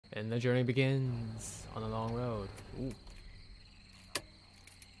And the journey begins on the long road. Ooh.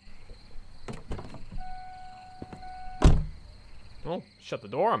 Oh, shut the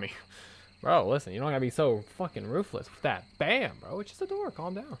door on me. Bro, listen, you don't gotta be so fucking ruthless with that. Bam, bro, it's just a door.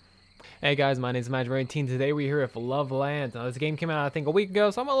 Calm down. Hey guys, my name is Magic18. Today we're here with Loveland. Now, this game came out, I think, a week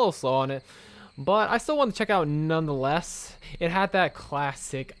ago, so I'm a little slow on it. But I still want to check out nonetheless. It had that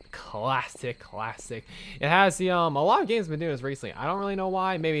classic. It has the, a lot of games have been doing this recently. I don't really know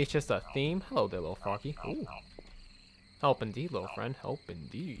why. Maybe it's just a theme. Hello there, little froggy. Ooh. Help indeed, little friend. Help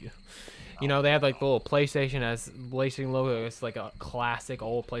indeed. You know, they have like the little PlayStation logo. It's like a classic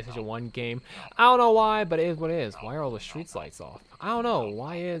old PlayStation 1 game. I don't know why, but it is what it is. Why are all the street lights off? I don't know.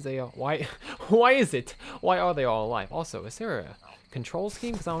 Why is why are they all alive? Also, is there a control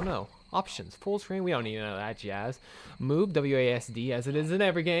scheme? Because I don't know. Options, full screen, we don't need none of that jazz. Move, WASD, as it is in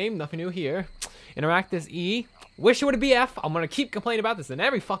every game. Nothing new here. Interact is E. Wish it would be F. I'm gonna keep complaining about this in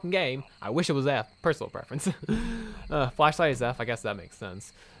every fucking game. I wish it was F. Personal preference. Flashlight is F. I guess that makes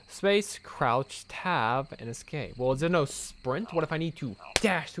sense. Space, crouch, tab, and escape. Well, is there no sprint? What if I need to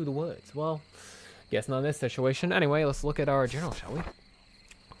dash through the woods? Well, guess not in this situation. Anyway, let's look at our journal, shall we?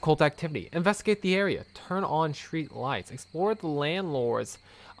 Cult activity. Investigate the area. Turn on street lights. Explore the landlords.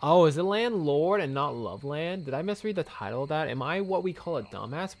 Oh, is it landlord and not Loveland? Did I misread the title of that? Am I what we call a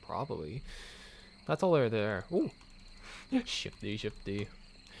dumbass? Probably. That's all there. Ooh. Shifty.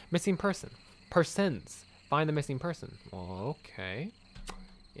 Missing person. Persons. Find the missing person. Well, okay.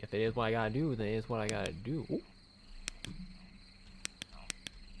 If it is what I gotta do, then it is what I gotta do. Ooh.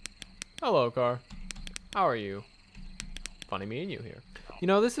 Hello, car. How are you? Funny meeting you here. You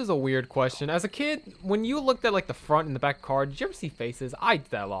know, this is a weird question. As a kid, when you looked at like the front and the back car, did you ever see faces? I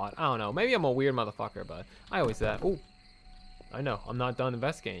did that a lot. I don't know. Maybe I'm a weird motherfucker, but I always did that. Ooh. I know. I'm not done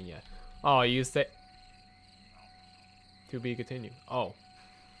investigating yet. Oh, you say... To be continued. Oh.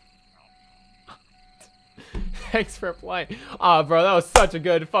 Thanks for playing. Oh, bro, that was such a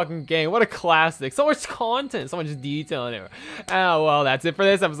good fucking game. What a classic. So much content. So much detail in there. Oh, well, that's it for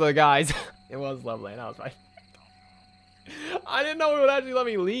this episode, guys. It was lovely. That was right. I didn't know it would actually let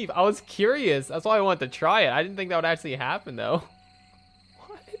me leave. I was curious. That's why I wanted to try it. I didn't think that would actually happen, though.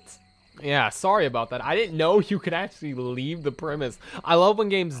 What? Yeah, sorry about that. I didn't know you could actually leave the premise. I love when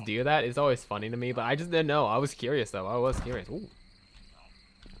games do that. It's always funny to me, but I just didn't know. I was curious, though. I was curious. Ooh.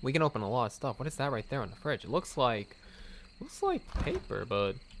 We can open a lot of stuff. What is that right there on the fridge? It looks like paper,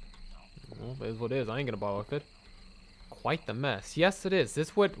 but well, it is what it is. I ain't gonna bother with it. Quite the mess. Yes, it is.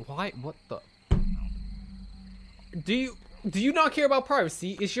 This would... Why? What the... Do you not care about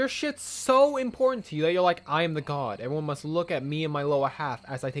privacy? Is your shit so important to you that you're like, I am the god. Everyone must look at me and my lower half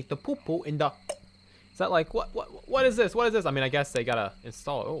as I take the poo-poo in the... Is that like, what is this? What is this? I mean, I guess they gotta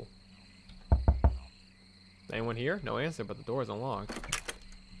install it. Oh. Anyone here? No answer, but the door is unlocked.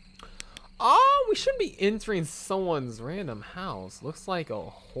 Oh, we shouldn't be entering someone's random house. Looks like a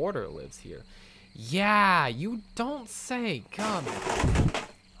hoarder lives here. Yeah, you don't say. God.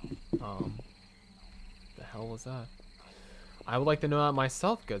 The hell was that? I would like to know that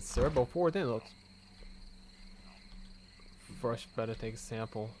myself, good sir. Before then, looks fresh. Better take a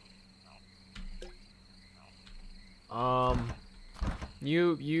sample.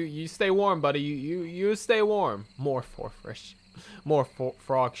 You stay warm, buddy. You stay warm. More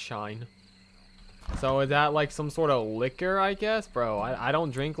Frogshine. So is that like some sort of liquor, I guess? Bro, I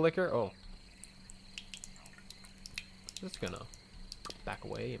don't drink liquor. Oh. Just gonna back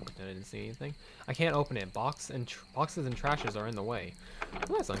away and pretend I didn't see anything. I can't open it. Boxes and trashes are in the way.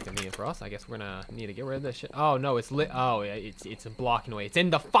 Well, that's inconvenient for us. I guess we're gonna need to get rid of this shit. Oh, no, it's lit. Oh, yeah, it's blocking away. It's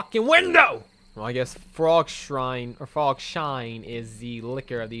in the fucking window! Well, I guess Frogshine is the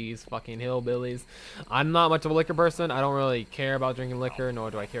liquor of these fucking hillbillies. I'm not much of a liquor person. I don't really care about drinking liquor,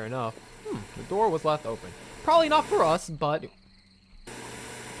 nor do I care enough. The door was left open. Probably not for us, but...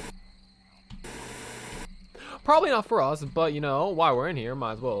 Probably not for us, but, you know, while we're in here,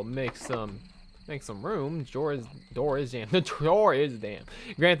 might as well make some room. Door is jammed. The door is damn.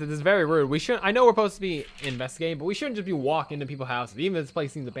 Granted, this is very rude. We shouldn't... I know we're supposed to be investigating, but we shouldn't just be walking into people's houses, even if this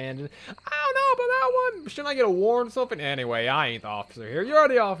place seems abandoned. I don't know about that one. Shouldn't I get a warrant or something? Anyway, I ain't the officer here. You're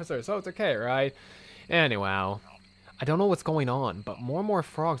the officer, so it's okay, right? Anyway... I don't know what's going on, but more and more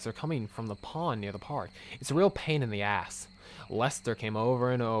frogs are coming from the pond near the park. It's a real pain in the ass. Lester came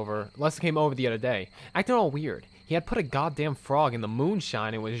over the other day, acting all weird. He had put a goddamn frog in the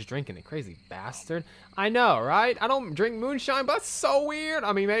moonshine and was drinking it. Crazy bastard. I know, right? I don't drink moonshine, but that's so weird.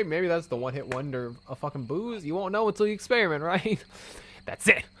 I mean, maybe that's the one-hit wonder of fucking booze. You won't know until you experiment, right? That's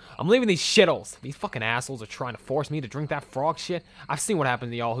it. I'm leaving these shitholes. These fucking assholes are trying to force me to drink that frog shit. I've seen what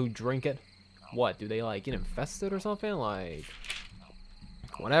happens to y'all who drink it. What, do they like get infested or something? Like,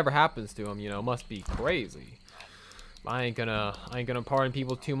 Whatever happens to them, you know, must be crazy. I ain't gonna pardon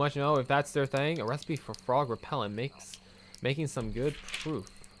people too much, you know, if that's their thing. A recipe for frog repellent making some good proof.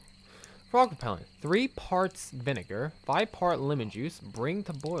 Frog repellent: 3 parts vinegar, 5-part lemon juice, bring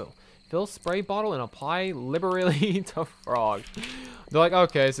to boil. Fill spray bottle and apply liberally to frog. They're like,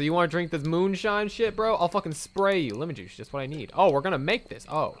 okay, so you want to drink this moonshine shit, bro? I'll fucking spray you. Lemon juice, just what I need. Oh, we're gonna make this.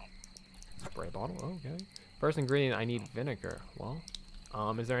 Oh, spray bottle. Okay. First ingredient, I need vinegar. Well.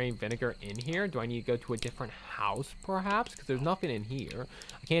 Is there any vinegar in here? Do I need to go to a different house, perhaps? Because there's nothing in here.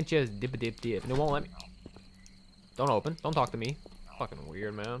 I can't just dip. And it won't let me. Don't open. Don't talk to me. Fucking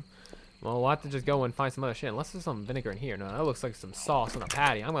weird, man. Well, we'll have to just go and find some other shit. Unless there's some vinegar in here. No, that looks like some sauce on a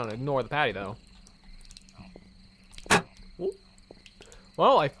patty. I'm going to ignore the patty, though. Ooh.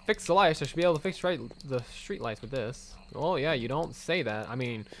 Well, I fixed the lights. I should be able to fix the street lights with this. Oh, yeah, you don't say that. I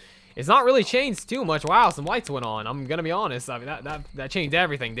mean... It's not really changed too much. Wow, some lights went on. I'm gonna be honest. I mean, that changed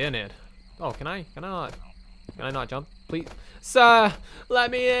everything, didn't it? Oh, can I not jump, please? Sir, let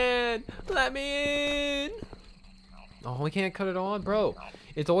me in. Let me in. Oh, we can't cut it on, bro.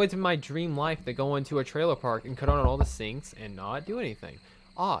 It's always been my dream life to go into a trailer park and cut on all the sinks and not do anything.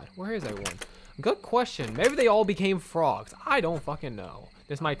 Odd. Where is everyone? Good question. Maybe they all became frogs. I don't fucking know.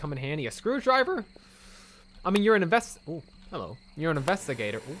 This might come in handy. A screwdriver? I mean, you're an Ooh. Hello. You're an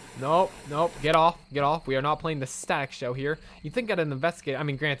investigator. Ooh, nope, nope. Get off. Get off. We are not playing the static show here. You think I'd an investigator. I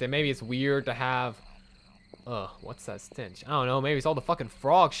mean, granted, maybe it's weird to have... what's that stench? I don't know. Maybe it's all the fucking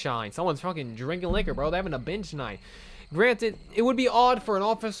Frogshine. Someone's fucking drinking liquor, bro. They're having a binge night. Granted, it would be odd for an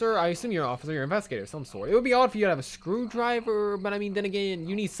officer. I assume you're an officer. You're an investigator of some sort. It would be odd for you to have a screwdriver. But, I mean, then again,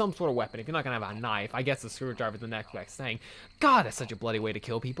 you need some sort of weapon. If you're not going to have a knife, I guess the screwdriver is the next best thing. God, that's such a bloody way to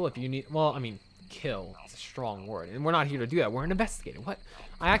kill people. If you need... Well, I mean... Kill. It's a strong word. And we're not here to do that. We're an investigator. What?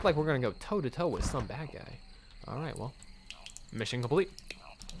 I act like we're going to go toe-to-toe with some bad guy. Alright, well. Mission complete.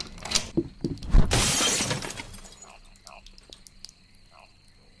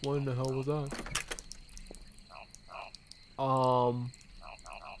 What in the hell was that?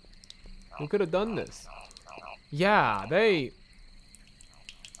 Who could have done this? Yeah, they...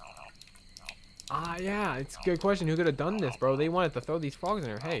 yeah, it's a good question. Who could have done this, bro? They wanted to throw these frogs in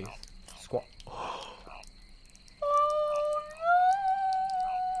there. Hey. Squat.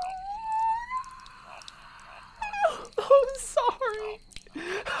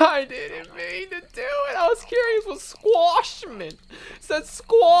 I didn't mean to do it. I was curious what squash meant. It said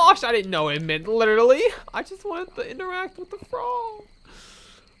squash. I didn't know it meant literally. I just wanted to interact with the frog.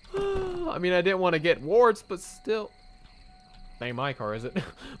 I mean, I didn't want to get warts, but still. Ain't my car, is it?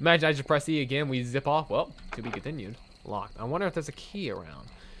 Imagine I just press E again. We zip off. Well, to be continued. Locked. I wonder if there's a key around.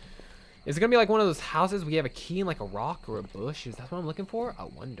 Is it going to be like one of those houses where you have a key in like a rock or a bush? Is that what I'm looking for? I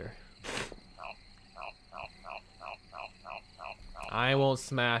wonder. I won't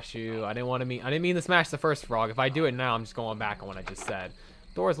smash you. I didn't mean to smash the first frog. If I do it now, I'm just going back on what I just said.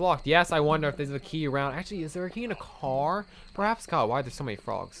 Door is locked. Yes, I wonder if there's a key around. Actually, is there a key in a car? Perhaps. God, why are there so many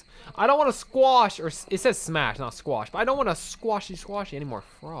frogs? I don't want to squash, or it says smash, not squash. But I don't want to squashy any more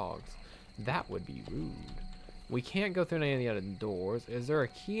frogs. That would be rude. We can't go through any of the other doors. Is there a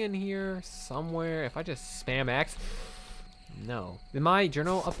key in here somewhere? If I just spam X. No. In my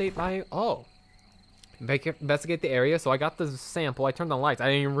journal update by... Oh. Investigate the area. So I got the sample. I turned on lights. I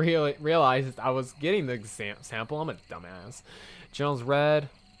didn't even realize I was getting the sample. I'm a dumbass. Journal's red.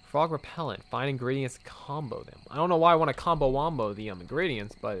 Frog repellent. Find ingredients. Combo them. I don't know why I want to combo wombo the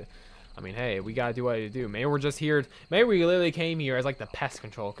ingredients, but I mean, hey, we gotta do what I do. Maybe we're just here. Maybe we literally came here as like the pest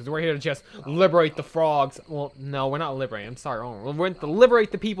control because we're here to just liberate the frogs. Well, no, we're not liberating. I'm sorry. We're going to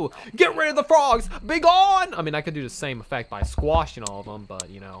liberate the people. Get rid of the frogs. Be gone. I mean, I could do the same effect by squashing all of them, but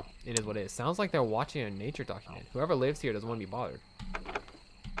you know, it is what it is. Sounds like they're watching a nature document. Whoever lives here doesn't want to be bothered.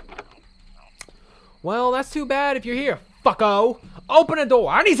 Well, that's too bad if you're here, fucko. Open the door.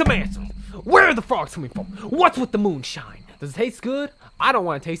 I need some answers. Where are the frogs coming from? What's with the moonshine? Does it taste good? I don't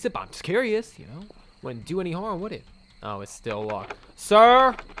want to taste it, but I'm just curious, you know. Wouldn't do any harm, would it? Oh, it's still locked.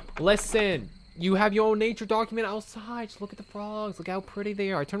 Sir, listen. You have your own nature document outside. Just look at the frogs. Look how pretty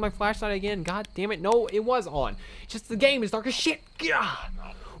they are. I turned my flashlight again. God damn it. No, it was on. Just the game is dark as shit.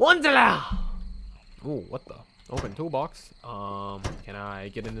 Wonderla. Ooh, what the? Open toolbox. Can I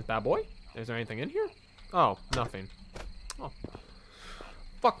get in this bad boy? Is there anything in here? Oh, nothing. Oh.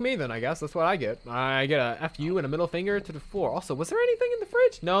 Fuck me then, I guess. That's what I get. I get a FU and a middle finger to the floor. Also, was there anything in the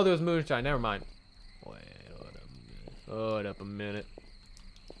fridge? No, there was moonshine. Never mind. Wait, hold up a minute.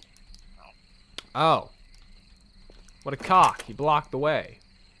 Oh. What a cock. He blocked the way.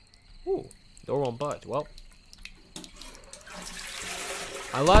 Ooh. Door won't budge. Well.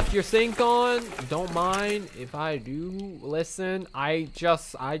 I left your sink on. Don't mind if I do. Listen, I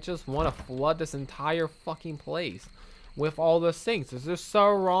just want to flood this entire fucking place with all the sinks. Is there so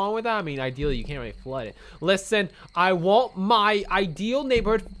wrong with that? I mean, ideally, you can't really flood it. Listen, I want my ideal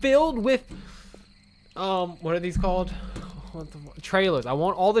neighborhood filled with, what are these called? Trailers. I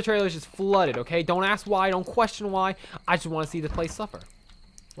want all the trailers just flooded, okay? Don't ask why. Don't question why. I just want to see the place suffer.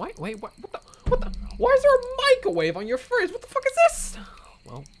 Wait, what the? Why is there a microwave on your fridge? What the fuck is this?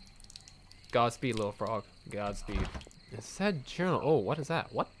 Well, Godspeed, little frog. Godspeed. It said journal. Oh, what is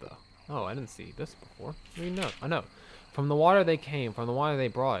that? What the? Oh, I didn't see this before. I mean, no. I know. From the water they came. From the water they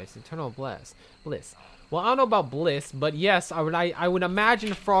brought. It's eternal bliss. Well, I don't know about bliss, but yes, I would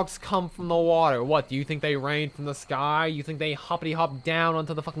imagine frogs come from the water. What, do you think they rain from the sky? You think they hoppity hop down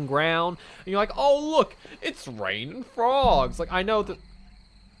onto the fucking ground? And you're like, oh look, it's raining frogs. Like, I know that.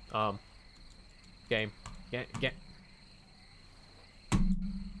 Game. Get.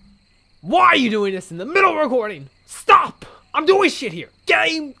 Why are you doing this in the middle of recording? Stop! I'm doing shit here.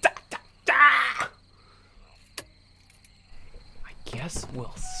 Game. I guess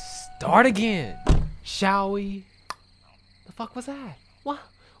we'll start again. Shall we? The fuck was that? What?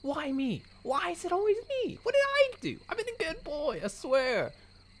 Why me? Why is it always me? What did I do? I've been a good boy, I swear.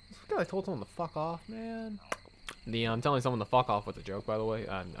 I told someone to fuck off, man. I'm telling someone to fuck off was a joke, by the way.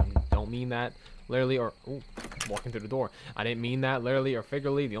 I don't mean that literally or walking through the door. I didn't mean that literally or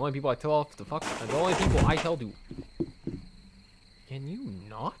figuratively. The only people I tell off to fuck, the only people I tell to. Can you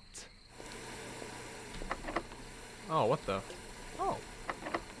not? Oh, what the? Oh.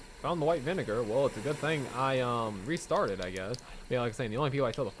 Found the white vinegar. Well, it's a good thing I restarted, I guess. Yeah, like I'm saying, the only people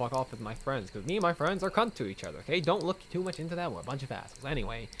I tell to fuck off is my friends, because me and my friends are cunt to each other, okay? Don't look too much into that. We're a bunch of assholes.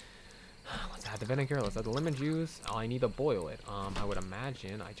 Anyway, let's add the vinegar. Let's add the lemon juice. Oh, I need to boil it. I would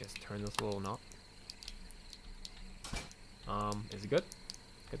imagine I just turn this little knot. Is it good?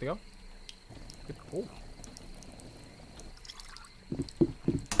 Good to go? Good. Oh.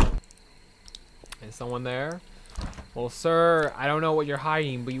 Is someone there? Well, sir, I don't know what you're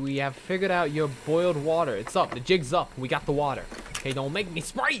hiding, but we have figured out your boiled water. It's up. The jig's up. We got the water. Okay, don't make me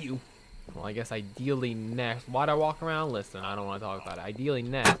spray you. Well, I guess ideally next. Why'd I walk around? Listen, I don't want to talk about it. Ideally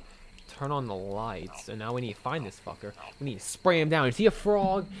next, turn on the lights. And now we need to find this fucker. We need to spray him down. Is he a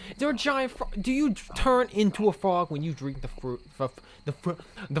frog? Is there a giant frog? Do you turn into a frog when you drink the fruit?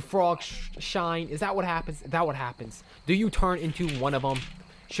 The Frogshine? Is that what happens? Is that what happens? Do you turn into one of them?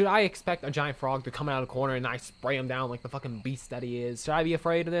 Should I expect a giant frog to come out of the corner and I spray him down like the fucking beast that he is? Should I be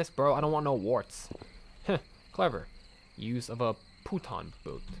afraid of this? Bro, I don't want no warts. Clever. Use of a Poton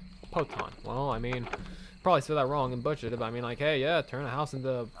boot. Poton. Well, I mean, probably said that wrong and butchered it, but I mean, like, hey, yeah, turn a house into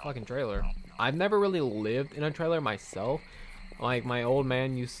a fucking trailer. I've never really lived in a trailer myself. Like, my old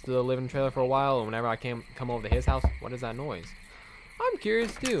man used to live in a trailer for a while, and whenever I come over to his house, what is that noise? I'm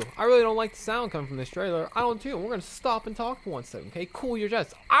curious too. I really don't like the sound coming from this trailer. I don't too. We're gonna stop and talk for 1 second, okay? Cool your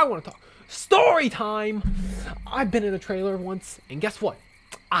jets. I want to talk. Story time. I've been in a trailer once, and guess what?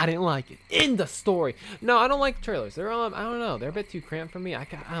 I didn't like it. In the story. No, I don't like trailers. They're I don't know. They're a bit too cramped for me. I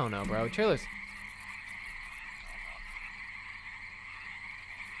don't know, bro. Trailers.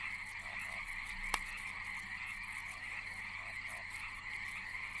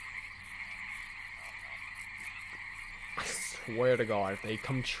 Swear to God, if they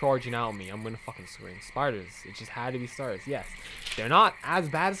come charging out at me, I'm gonna fucking scream. Spiders, it just had to be spiders. Yes, they're not as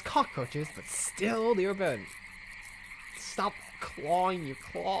bad as cockroaches, but still, they're bad. Stop clawing your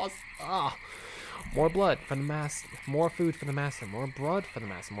claws. Ah, more blood for the master. More food for the master. More blood for the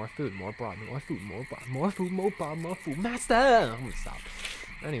master. More food. More blood. More food. More blood. More food. More blood. More food. Master. I'm gonna stop.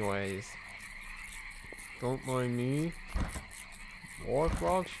 Anyways, don't mind me. More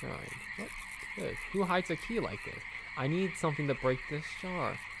Frogshine. What? Good. Who hides a key like this? I need something to break this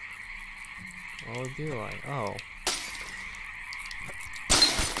jar. Oh, do I? Oh.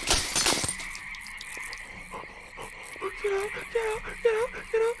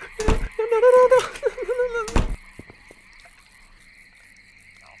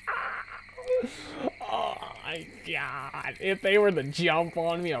 Oh my God. If they were to jump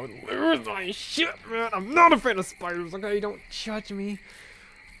on me, I would lose my shit, man. I'm not a fan of spiders, okay? Don't judge me.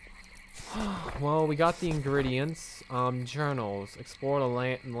 Well, we got the ingredients. Journals. Explore the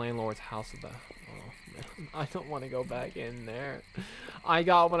landlord's house of the... Oh, man. I don't want to go back in there. I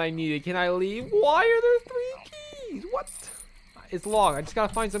got what I needed. Can I leave? Why are there 3 keys? What? It's locked. I just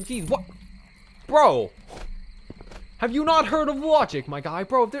gotta find some keys. What? Bro! Have you not heard of logic, my guy?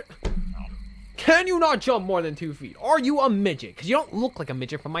 Bro, there... Can you not jump more than 2 feet? Are you a midget? Because you don't look like a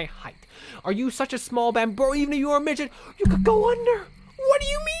midget from my height. Are you such a small man? Bro, even if you are a midget, you could go under. What do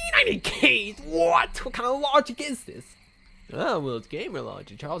you mean I need keys? What? What kind of logic is this? Oh, well, it's gamer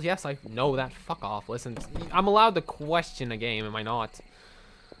logic, Charles. Yes, I know that. Fuck off. Listen, I'm allowed to question a game, am I not?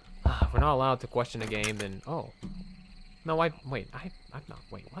 If we're not allowed to question a game, then... Oh. No, I'm not...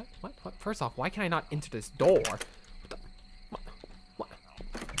 Wait, what? First off, why can I not enter this door? What the... What?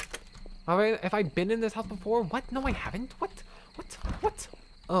 Have I been in this house before? What? No, I haven't. What?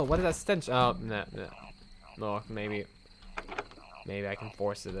 Oh, what is that stench? Oh, nah. Look, maybe I can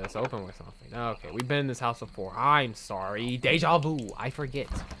force this open with something. Okay, we've been in this house before. I'm sorry. Deja vu. I forget.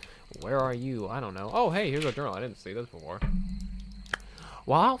 Where are you? I don't know. Oh, hey, here's a journal. I didn't see this before.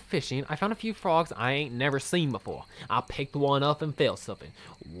 While fishing, I found a few frogs I ain't never seen before. I picked one up and felt something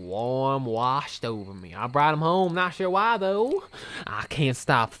warm washed over me. I brought them home, not sure why though. I can't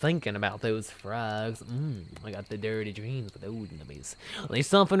stop thinking about those frogs. I got the dirty dreams with those nubbies. There's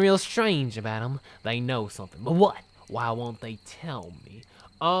something real strange about them. They know something, but what? Why won't they tell me?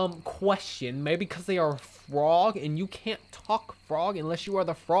 Question, maybe because they are a frog and you can't talk frog unless you are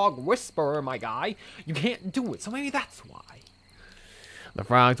the frog whisperer, my guy. You can't do it, so maybe that's why. The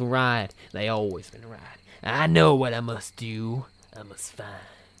frogs will ride. They always been ride. I know what I must do. I must find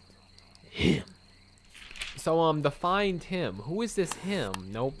him. So, to find him. Who is this him?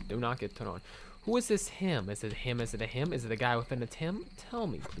 Nope, do not get turned on. Who is this him? Is it him? Is it a him? Is it a guy within a Tim? Tell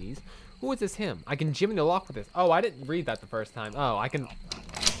me, please. Who is this him? I can jimmy the lock with this. Oh, I didn't read that the first time. Oh, I can...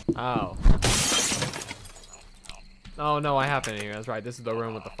 Oh. Oh, no, I have it in here. That's right. This is the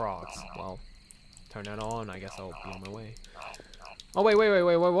room with the frogs. Well, turn that on. I guess I'll be on my way. Oh, wait,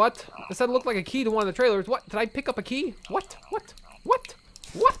 what? This said looked like a key to one of the trailers. What? Did I pick up a key? What?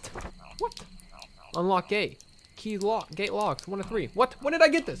 Unlock gate. Key lock. Gate locked. 1 of 3. What? When did I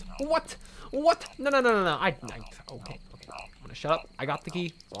get this? What? No. Okay. I'm gonna shut up. I got the key.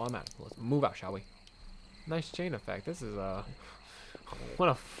 That's all I'm at. Let's move out, shall we? Nice chain effect. This is, what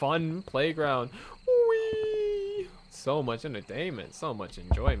a fun playground. Whee! So much entertainment. So much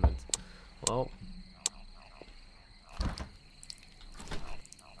enjoyment. Well...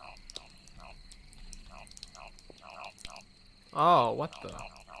 Oh, what the?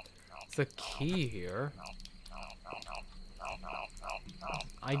 It's a key here.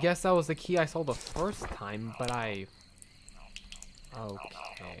 I guess that was the key I saw the first time, but I...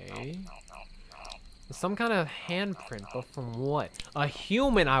 Okay. Some kind of handprint, but from what? A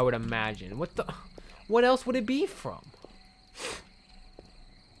human, I would imagine. What the... What else would it be from?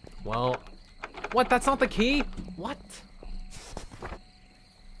 Well... What? That's not the key? What?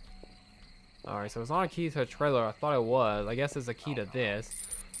 Alright, so it's not a key to a trailer. I thought it was. I guess it's a key to this.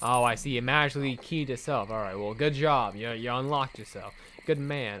 Oh, I see. It magically keyed itself. Alright, well, good job. You unlocked yourself. Good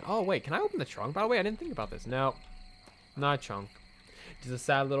man. Oh, wait. Can I open the trunk? By the way, I didn't think about this. No. Not a trunk. Just a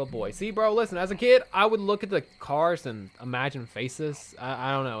sad little boy. See, bro, listen. As a kid, I would look at the cars and imagine faces.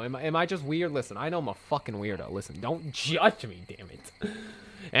 I don't know. Am I just weird? Listen, I know I'm a fucking weirdo. Listen, don't judge me, damn it.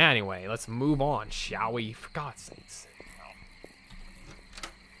 Anyway, let's move on, shall we? For God's sakes.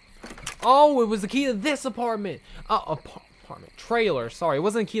 Oh, it was the key to this apartment. Apartment. Trailer. Sorry, it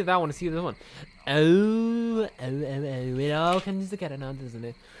wasn't the key to that one. It's the key to this one. Oh. It all comes together now, doesn't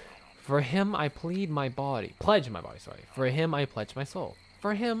it? For him, I plead my body. Pledge my body, sorry. For him, I pledge my soul.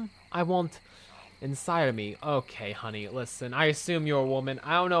 For him, I want inside of me. Okay, honey, listen. I assume you're a woman.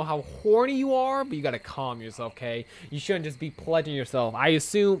 I don't know how horny you are, but you gotta calm yourself, okay? You shouldn't just be pledging yourself. I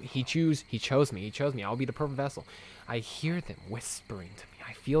assume he chose me. I'll be the perfect vessel. I hear them whispering to me.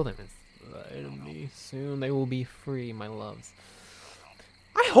 I feel them inside of me. Soon they will be free, my loves.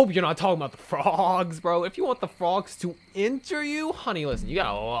 I hope you're not talking about the frogs, bro. If you want the frogs to enter you, honey, listen, you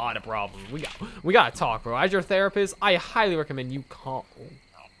got a lot of problems. We gotta talk, bro. As your therapist, I highly recommend you call.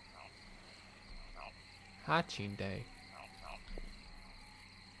 Hatching day.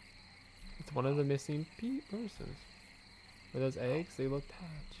 It's one of the missing persons. Were those eggs? They looked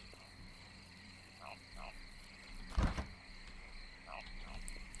hatched.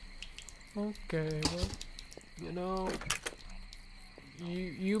 Okay, well, you know,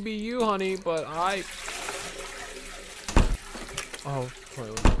 you be you, honey, but I... Oh,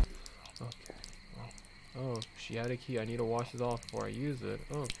 toilet. Okay. Oh, she had a key. I need to wash this off before I use it.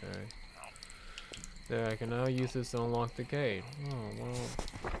 Okay. There, I can now use this to unlock the gate. Oh, well,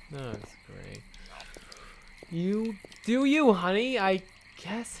 that's great. You do you, honey. I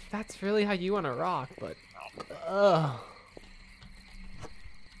guess that's really how you want to rock, but... Ugh.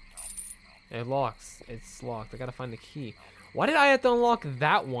 It locks. It's locked. I gotta find the key. Why did I have to unlock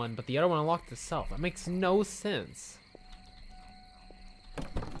that one, but the other one unlocked itself? That makes no sense.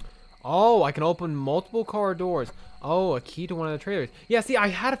 Oh, I can open multiple car doors. Oh, a key to one of the trailers. Yeah, see, I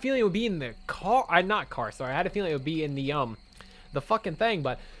had a feeling it would be in the car. Not car, sorry. I had a feeling it would be in the fucking thing,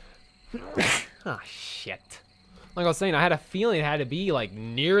 but... Ah, shit. Like I was saying, I had a feeling it had to be like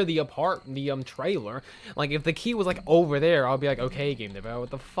near the trailer. Like if the key was like over there, I'll be like, okay, game developer,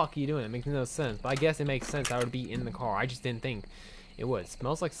 what the fuck are you doing? It makes no sense. But I guess it makes sense. I would be in the car. I just didn't think it would.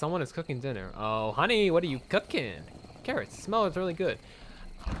 Smells like someone is cooking dinner. Oh, honey, what are you cooking? Carrots. Smells really good.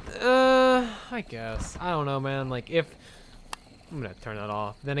 I guess. I don't know, man. Like if I'm gonna turn that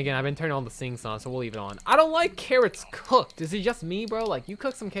off. Then again, I've been turning on the sings on, so we'll leave it on. I don't like carrots cooked. Is it just me, bro? Like, you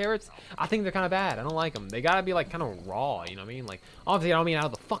cook some carrots, I think they're kind of bad. I don't like them. They gotta be, like, kind of raw, you know what I mean? Like, obviously, I don't mean out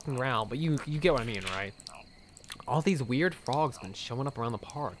of the fucking ground, but you get what I mean, right? All these weird frogs been showing up around the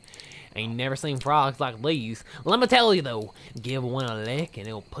park. Ain't never seen frogs like these. Let me tell you, though, give one a lick, and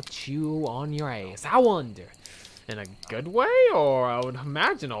it'll put you on your ass. I wonder, in a good way, or I would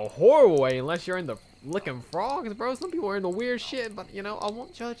imagine a horrible way, unless you're into licking frogs, bro. Some people are into weird shit, but you know, I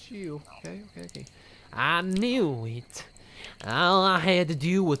won't judge you. Okay. I knew it. All I had to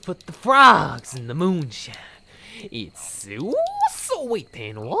do was put the frogs in the moonshine. It's so sweet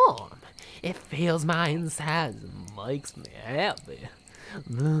and warm. It fills my insides and makes me happy.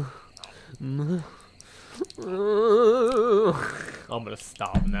 I'm gonna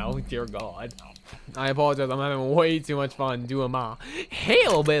stop now, dear God. I apologize, I'm having way too much fun doing my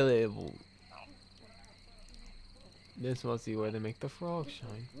hillbilly voice. This must be where they make the frog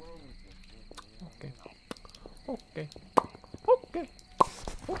shine. Okay,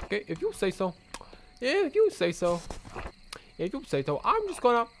 if you say so. If you say so. I'm just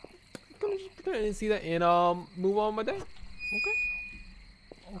gonna see that and move on my day. Okay.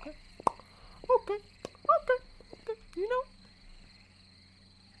 You know.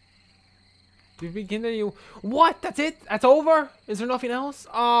 Did we continue? What? That's it? That's over? Is there nothing else?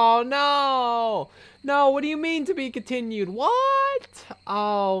 Oh no! No, what do you mean to be continued? What?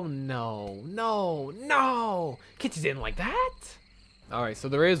 Oh no! Kids didn't like that. Alright, so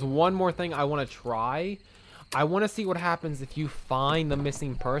there is one more thing I want to try. I want to see what happens if you find the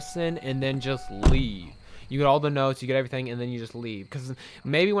missing person and then just leave. You get all the notes, you get everything, and then you just leave. Because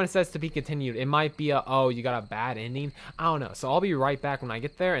maybe when it says to be continued, it might be a, oh, you got a bad ending. I don't know. So I'll be right back when I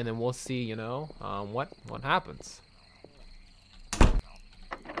get there, and then we'll see, you know, what happens.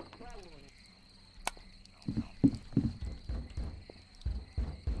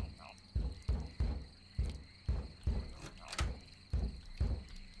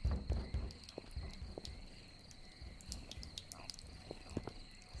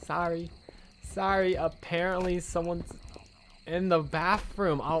 Sorry, apparently someone's in the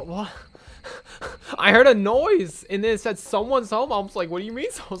bathroom. Oh, what? I heard a noise and then it said someone's home. I was like, what do you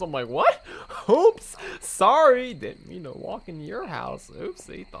mean someone's home? I'm like, what? Oops, sorry. Didn't mean to walk into your house.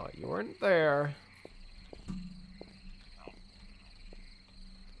 Oopsie, thought you weren't there.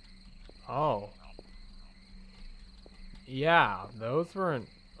 Oh. Yeah, those weren't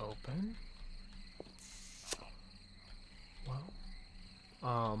open. Well,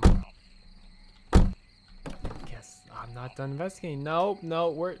 guess I'm not done investigating. No,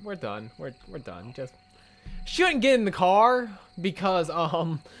 we're done. We're done. Just shouldn't get in the car because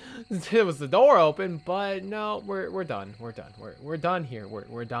it was the door open, but no, we're done. We're done here.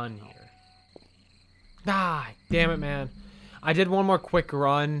 We're done here. Ah, damn it, man. I did one more quick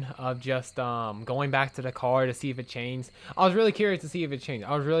run of just going back to the car to see if it changed. I was really curious to see if it changed.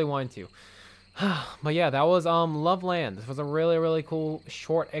 I was really wanting to. But yeah, that was Loveland. This was a really cool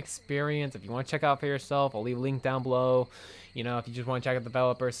short experience. If you want to check out for yourself, I'll leave a link down below. You know, if you just want to check out the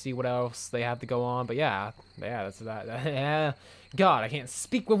developers, see what else they have to go on. But yeah, that's that. God, I can't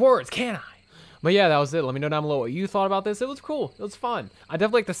speak with words, can I? But yeah, that was it. Let me know down below what you thought about this. It was cool. It was fun. I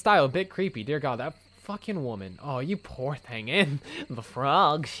definitely like the style. A bit creepy. Dear God, that fucking woman. Oh, you poor thing. And the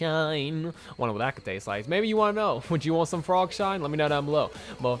Frogshine. Wonder what that could taste like. Maybe you want to know. Would you want some Frogshine? Let me know down below.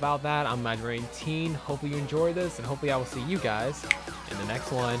 But without that, I'm Imaginary18. Hopefully you enjoyed this, and hopefully I will see you guys in the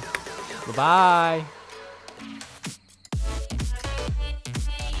next one. Bye-bye.